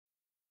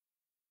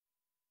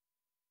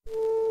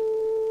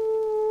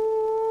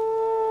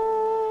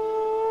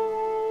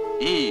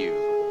Eve,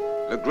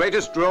 the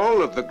greatest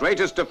role of the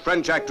greatest of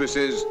French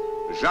actresses,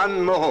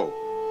 Jeanne Moreau.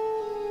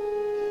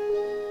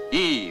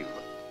 Eve,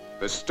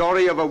 the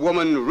story of a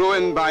woman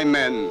ruined by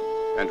men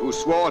and who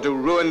swore to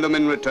ruin them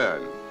in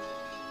return.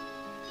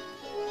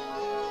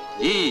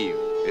 Eve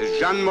is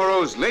Jeanne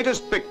Moreau's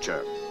latest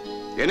picture.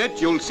 In it,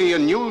 you'll see a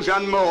new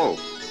Jeanne Moreau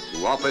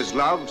who offers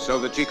love so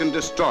that she can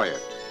destroy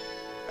it.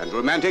 And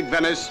romantic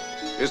Venice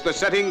is the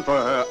setting for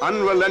her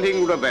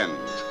unrelenting revenge.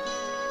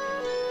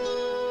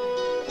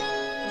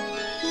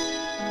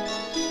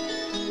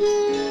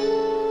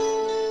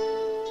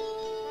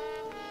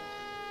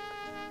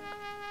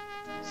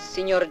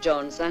 Signor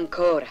Jones,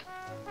 ancora.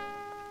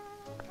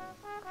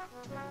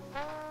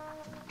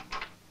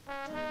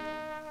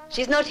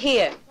 She's not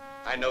here.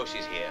 I know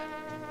she's here.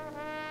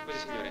 Scusi,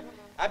 signore.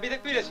 Abita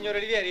qui la signora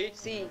Olivieri?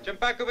 Sì. C'è un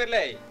pacco per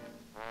lei.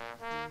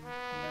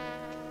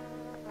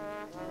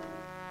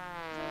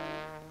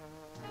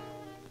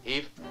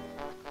 Eve?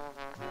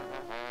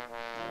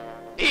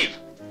 Eve!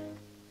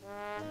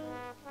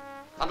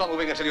 I'm not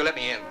moving until you let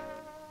me in.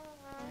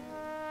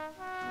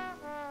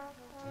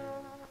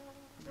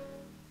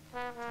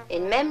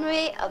 In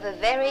memory of a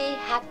very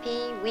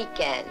happy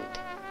weekend,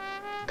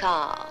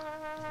 Carl.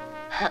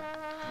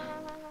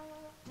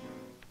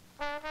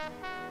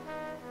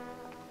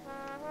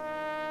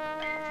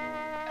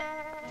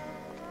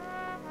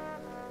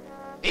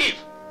 Eve!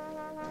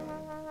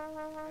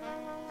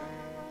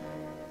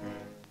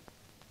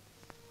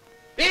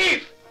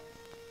 Eve!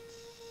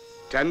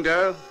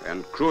 Tender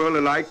and cruel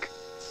alike,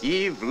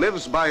 Eve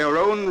lives by her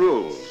own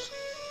rules,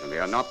 and they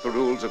are not the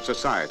rules of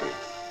society.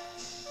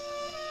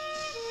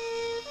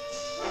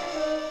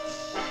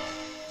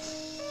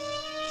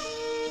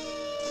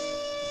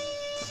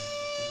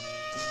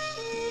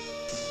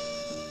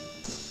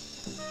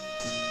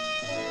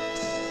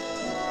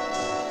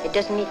 It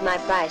doesn't meet my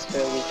price for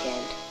a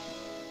weekend.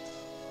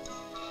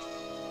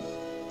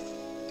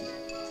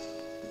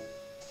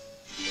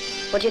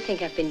 What do you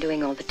think I've been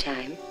doing all the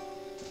time?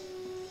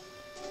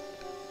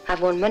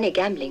 I've won money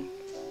gambling.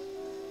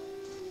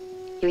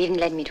 You even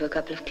led me to a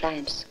couple of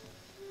clients.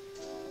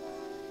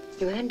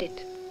 You earned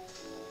it.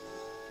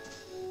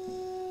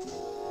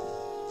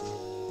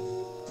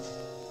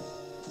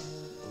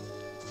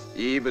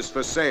 Eve is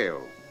for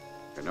sale,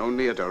 and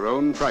only at her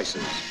own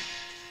prices.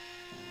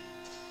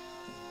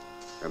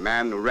 A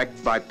man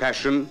wrecked by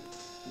passion.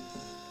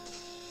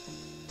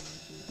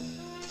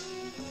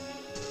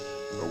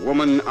 A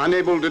woman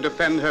unable to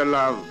defend her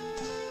love.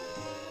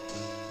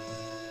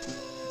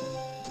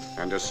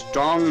 And a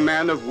strong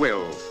man of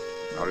will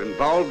are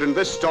involved in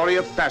this story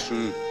of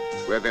passion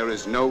where there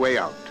is no way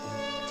out.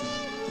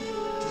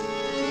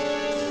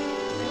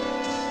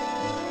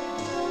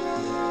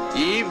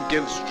 Eve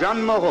gives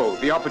Jeanne Moreau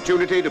the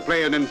opportunity to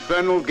play an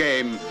infernal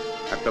game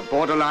at the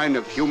borderline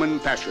of human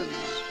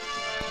passions.